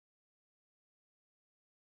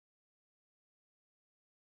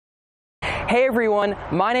Hey everyone,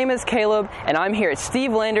 my name is Caleb and I'm here at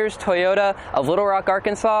Steve Lander's Toyota of Little Rock,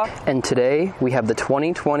 Arkansas. And today we have the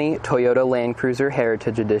 2020 Toyota Land Cruiser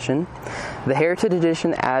Heritage Edition. The Heritage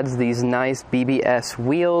Edition adds these nice BBS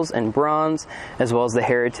wheels and bronze, as well as the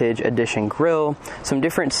Heritage Edition grille, some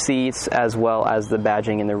different seats, as well as the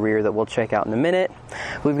badging in the rear that we'll check out in a minute.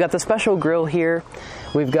 We've got the special grille here.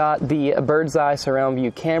 We've got the bird's eye surround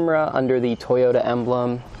view camera under the Toyota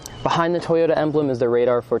emblem. Behind the Toyota emblem is the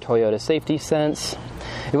radar for Toyota Safety Sense.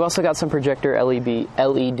 We've also got some projector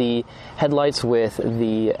LED headlights with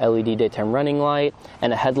the LED daytime running light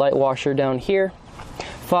and a headlight washer down here,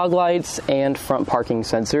 fog lights, and front parking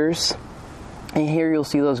sensors. And here you'll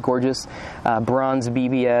see those gorgeous bronze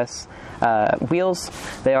BBS wheels.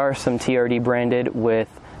 They are some TRD branded with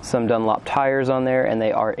some Dunlop tires on there, and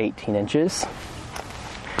they are 18 inches.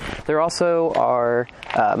 There also are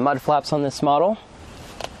mud flaps on this model.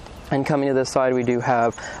 And coming to this side, we do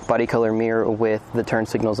have body color mirror with the turn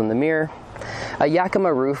signals in the mirror. A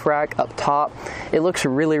Yakima roof rack up top. It looks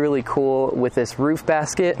really, really cool with this roof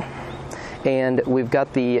basket. And we've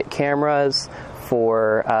got the cameras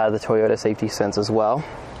for the Toyota Safety Sense as well.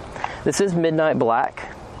 This is midnight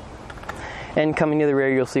black. And coming to the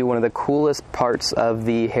rear, you'll see one of the coolest parts of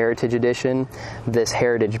the Heritage Edition, this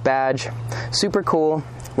Heritage badge. Super cool,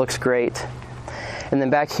 looks great. And then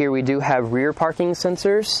back here we do have rear parking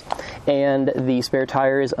sensors, and the spare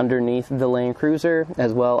tire is underneath the Land Cruiser,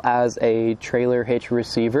 as well as a trailer hitch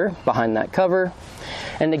receiver behind that cover.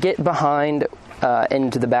 And to get behind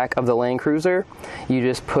into the back of the Land Cruiser, you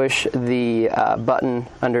just push the button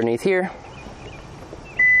underneath here,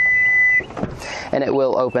 and it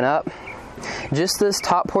will open up. Just this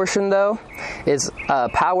top portion though is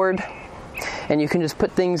powered, and you can just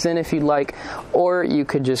put things in if you'd like, or you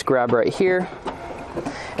could just grab right here.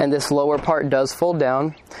 And this lower part does fold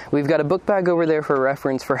down. We've got a book bag over there for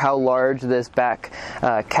reference for how large this back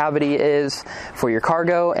cavity is for your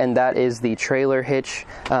cargo, and that is the trailer hitch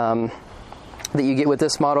that you get with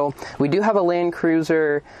this model. We do have a Land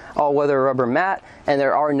Cruiser all-weather rubber mat, and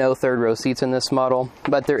there are no third row seats in this model,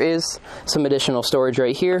 but there is some additional storage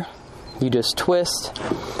right here. You just twist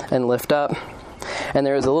and lift up, and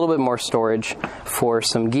there is a little bit more storage for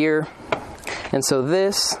some gear. And so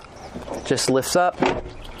this just lifts up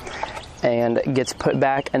and gets put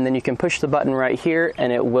back, and then you can push the button right here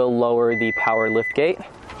and it will lower the power lift gate.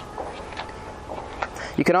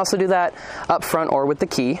 You can also do that up front or with the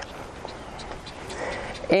key.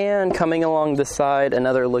 And coming along the side,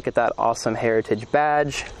 another look at that awesome Heritage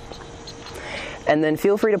badge. And then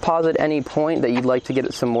feel free to pause at any point that you'd like to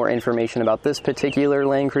get some more information about this particular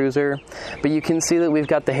Land Cruiser. But you can see that we've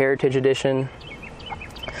got the Heritage Edition,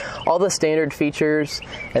 all the standard features,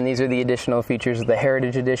 and these are the additional features of the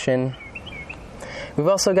Heritage Edition. We've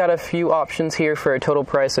also got a few options here for a total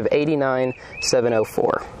price of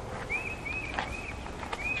 $89,704.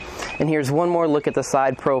 And here's one more look at the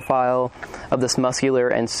side profile of this muscular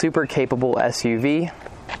and super capable SUV.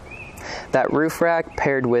 That roof rack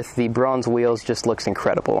paired with the bronze wheels just looks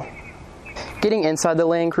incredible. Getting inside the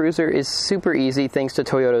Land Cruiser is super easy thanks to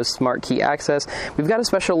Toyota's Smart Key Access. We've got a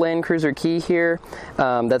special Land Cruiser key here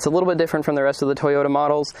that's a little bit different from the rest of the Toyota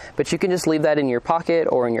models, but you can just leave that in your pocket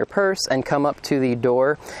or in your purse and come up to the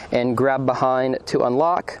door and grab behind to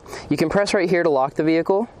unlock. You can press right here to lock the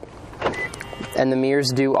vehicle, and the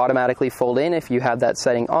mirrors do automatically fold in if you have that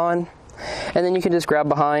setting on. And then you can just grab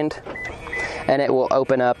behind and it will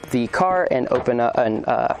open up the car and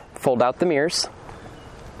fold out the mirrors.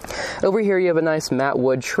 Over here you have a nice matte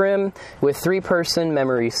wood trim with 3-person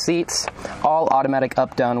memory seats, all automatic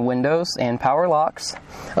up-down windows and power locks.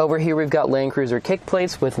 Over here we've got Land Cruiser kick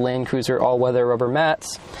plates with Land Cruiser all-weather rubber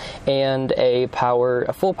mats, and a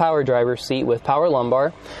full power driver's seat with power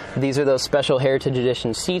lumbar. These are those special Heritage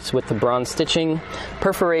Edition seats with the bronze stitching,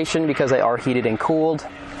 perforation because they are heated and cooled.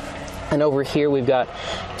 And over here we've got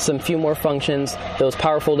some few more functions, those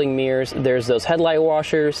power folding mirrors, there's those headlight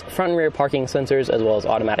washers, front and rear parking sensors, as well as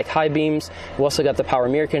automatic high beams. We've also got the power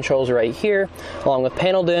mirror controls right here, along with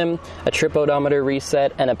panel dim, a trip odometer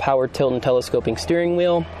reset, and a power tilt and telescoping steering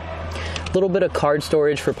wheel. A little bit of card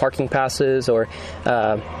storage for parking passes or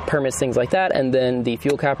permits, things like that, and then the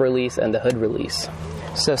fuel cap release and the hood release.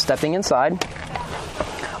 So stepping inside,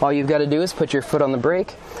 all you've got to do is put your foot on the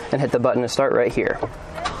brake and hit the button to start right here.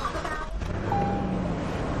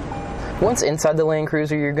 Once inside the Land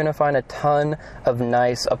Cruiser, you're going to find a ton of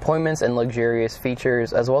nice appointments and luxurious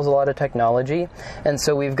features, as well as a lot of technology. And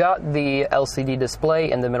so we've got the LCD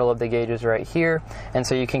display in the middle of the gauges right here, and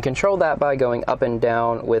so you can control that by going up and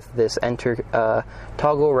down with this enter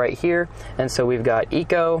toggle right here. And so we've got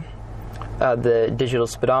eco, the digital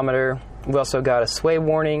speedometer. We've also got a sway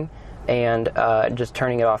warning, and just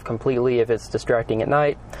turning it off completely if it's distracting at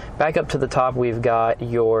night. Back up to the top, we've got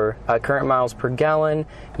your current miles per gallon,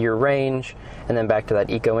 your range, and then back to that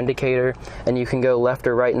eco indicator. And you can go left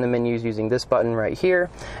or right in the menus using this button right here.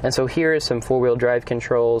 And so here is some four-wheel drive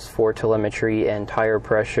controls for telemetry and tire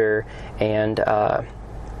pressure and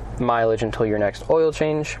mileage until your next oil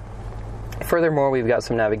change. Furthermore, we've got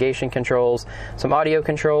some navigation controls, some audio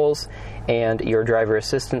controls, and your driver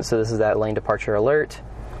assistance. So this is that lane departure alert,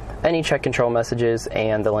 any check control messages,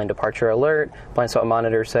 and the lane departure alert, blind spot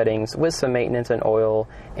monitor settings with some maintenance and oil,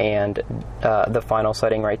 and the final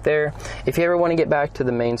setting right there. If you ever want to get back to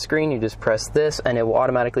the main screen, you just press this and it will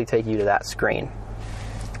automatically take you to that screen.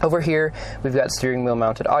 Over here, we've got steering wheel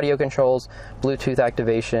mounted audio controls, Bluetooth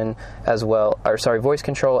activation as well, voice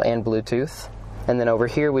control and Bluetooth. And then over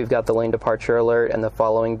here, we've got the lane departure alert and the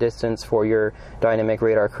following distance for your dynamic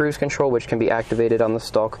radar cruise control, which can be activated on the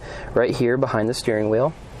stalk right here behind the steering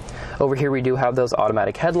wheel. Over here, we do have those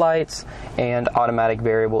automatic headlights and automatic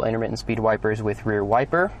variable intermittent speed wipers with rear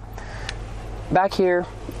wiper. Back here,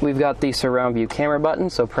 we've got the surround view camera button,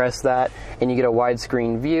 so press that and you get a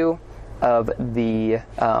widescreen view of the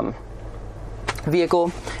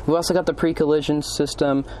vehicle. We've also got the pre-collision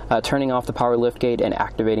system, turning off the power liftgate and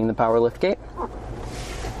activating the power liftgate.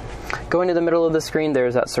 Going to the middle of the screen,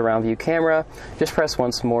 there's that surround view camera. Just press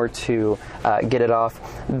once more to get it off.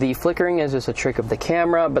 The flickering is just a trick of the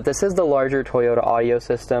camera, but this is the larger Toyota audio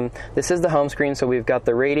system. This is the home screen, so we've got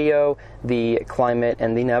the radio, the climate,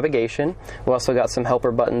 and the navigation. We've also got some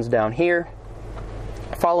helper buttons down here.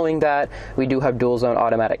 Following that, we do have dual zone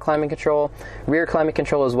automatic climate control, rear climate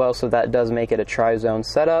control as well, so that does make it a tri-zone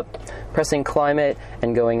setup. Pressing climate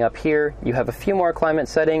and going up here, you have a few more climate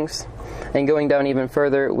settings. And going down even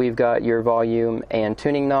further, we've got your volume and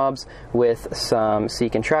tuning knobs with some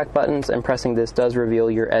seek and track buttons, and pressing this does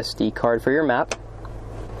reveal your SD card for your map.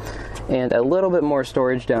 And a little bit more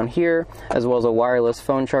storage down here, as well as a wireless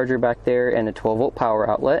phone charger back there and a 12-volt power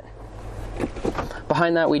outlet.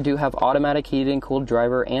 Behind that, we do have automatic heated and cooled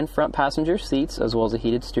driver and front passenger seats, as well as a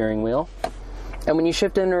heated steering wheel. And when you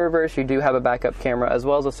shift into reverse, you do have a backup camera as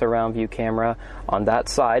well as a surround view camera on that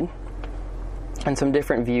side. And some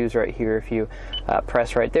different views right here. If you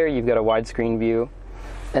press right there, you've got a widescreen view.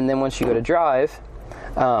 And then once you go to drive,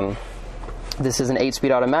 this is an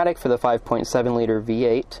 8-speed automatic for the 5.7 liter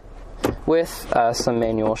V8 with some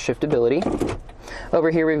manual shiftability.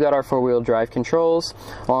 Over here, we've got our four-wheel drive controls,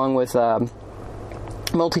 along with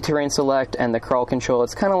multi-terrain select and the crawl control.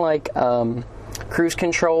 It's kind of like cruise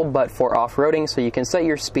control, but for off-roading, so you can set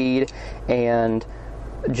your speed and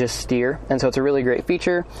just steer, and so it's a really great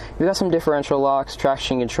feature. We've got some differential locks,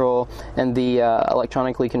 traction control, and the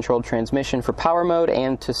electronically controlled transmission for power mode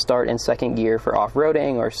and to start in second gear for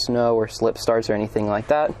off-roading or snow or slip starts or anything like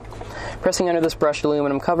that. Pressing under this brushed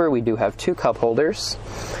aluminum cover, we do have two cup holders,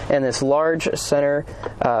 and this large center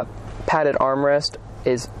padded armrest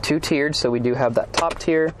is two-tiered, so we do have that top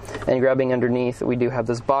tier, and grabbing underneath, we do have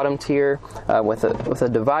this bottom tier with a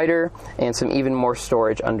divider and some even more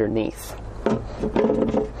storage underneath.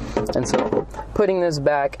 And so putting this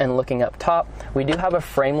back and looking up top, we do have a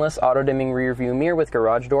frameless auto-dimming rear view mirror with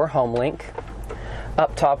garage door home link.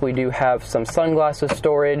 Up top, we do have some sunglasses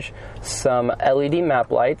storage, some LED map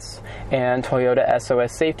lights, and Toyota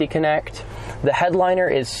SOS Safety Connect. The headliner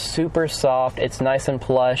is super soft, it's nice and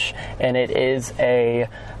plush, and it is a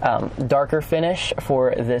darker finish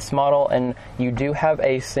for this model, and you do have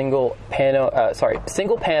a single panel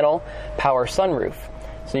power sunroof.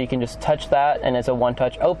 So you can just touch that, and it's a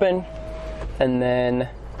one-touch open, and then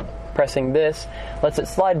pressing this lets it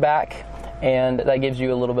slide back, and that gives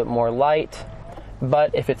you a little bit more light.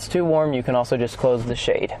 But if it's too warm, you can also just close the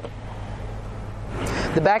shade.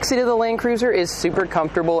 The back seat of the Land Cruiser is super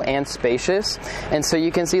comfortable and spacious, and so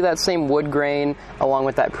you can see that same wood grain along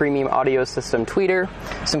with that premium audio system tweeter,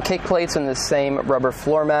 some kick plates and the same rubber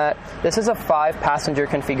floor mat. This is a 5-passenger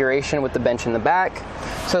configuration with the bench in the back.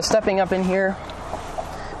 So stepping up in here,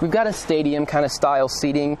 we've got a stadium kind of style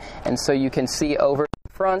seating, and so you can see over the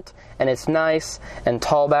front, and it's nice and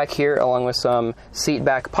tall back here along with some seat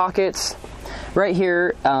back pockets. Right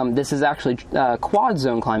here, this is actually quad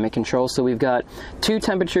zone climate control, so we've got 2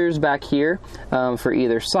 temperatures back here for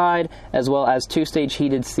either side, as well as 2-stage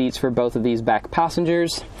heated seats for both of these back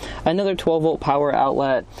passengers, another 12-volt power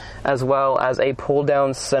outlet, as well as a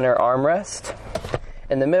pull-down center armrest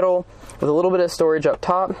in the middle, with a little bit of storage up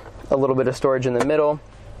top, a little bit of storage in the middle,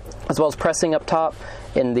 as well as pressing up top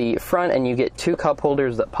in the front, and you get 2 cup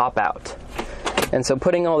holders that pop out. And so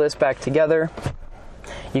putting all this back together,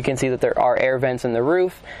 You can see that there are air vents in the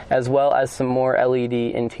roof, as well as some more LED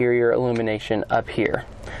interior illumination up here.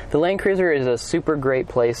 The Land Cruiser is a super great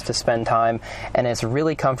place to spend time, and it's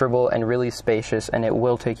really comfortable and really spacious, and it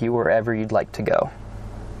will take you wherever you'd like to go.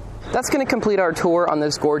 That's going to complete our tour on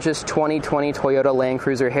this gorgeous 2020 Toyota Land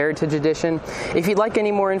Cruiser Heritage Edition. If you'd like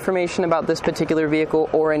any more information about this particular vehicle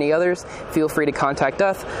or any others, feel free to contact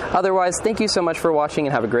us. Otherwise, thank you so much for watching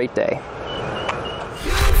and have a great day.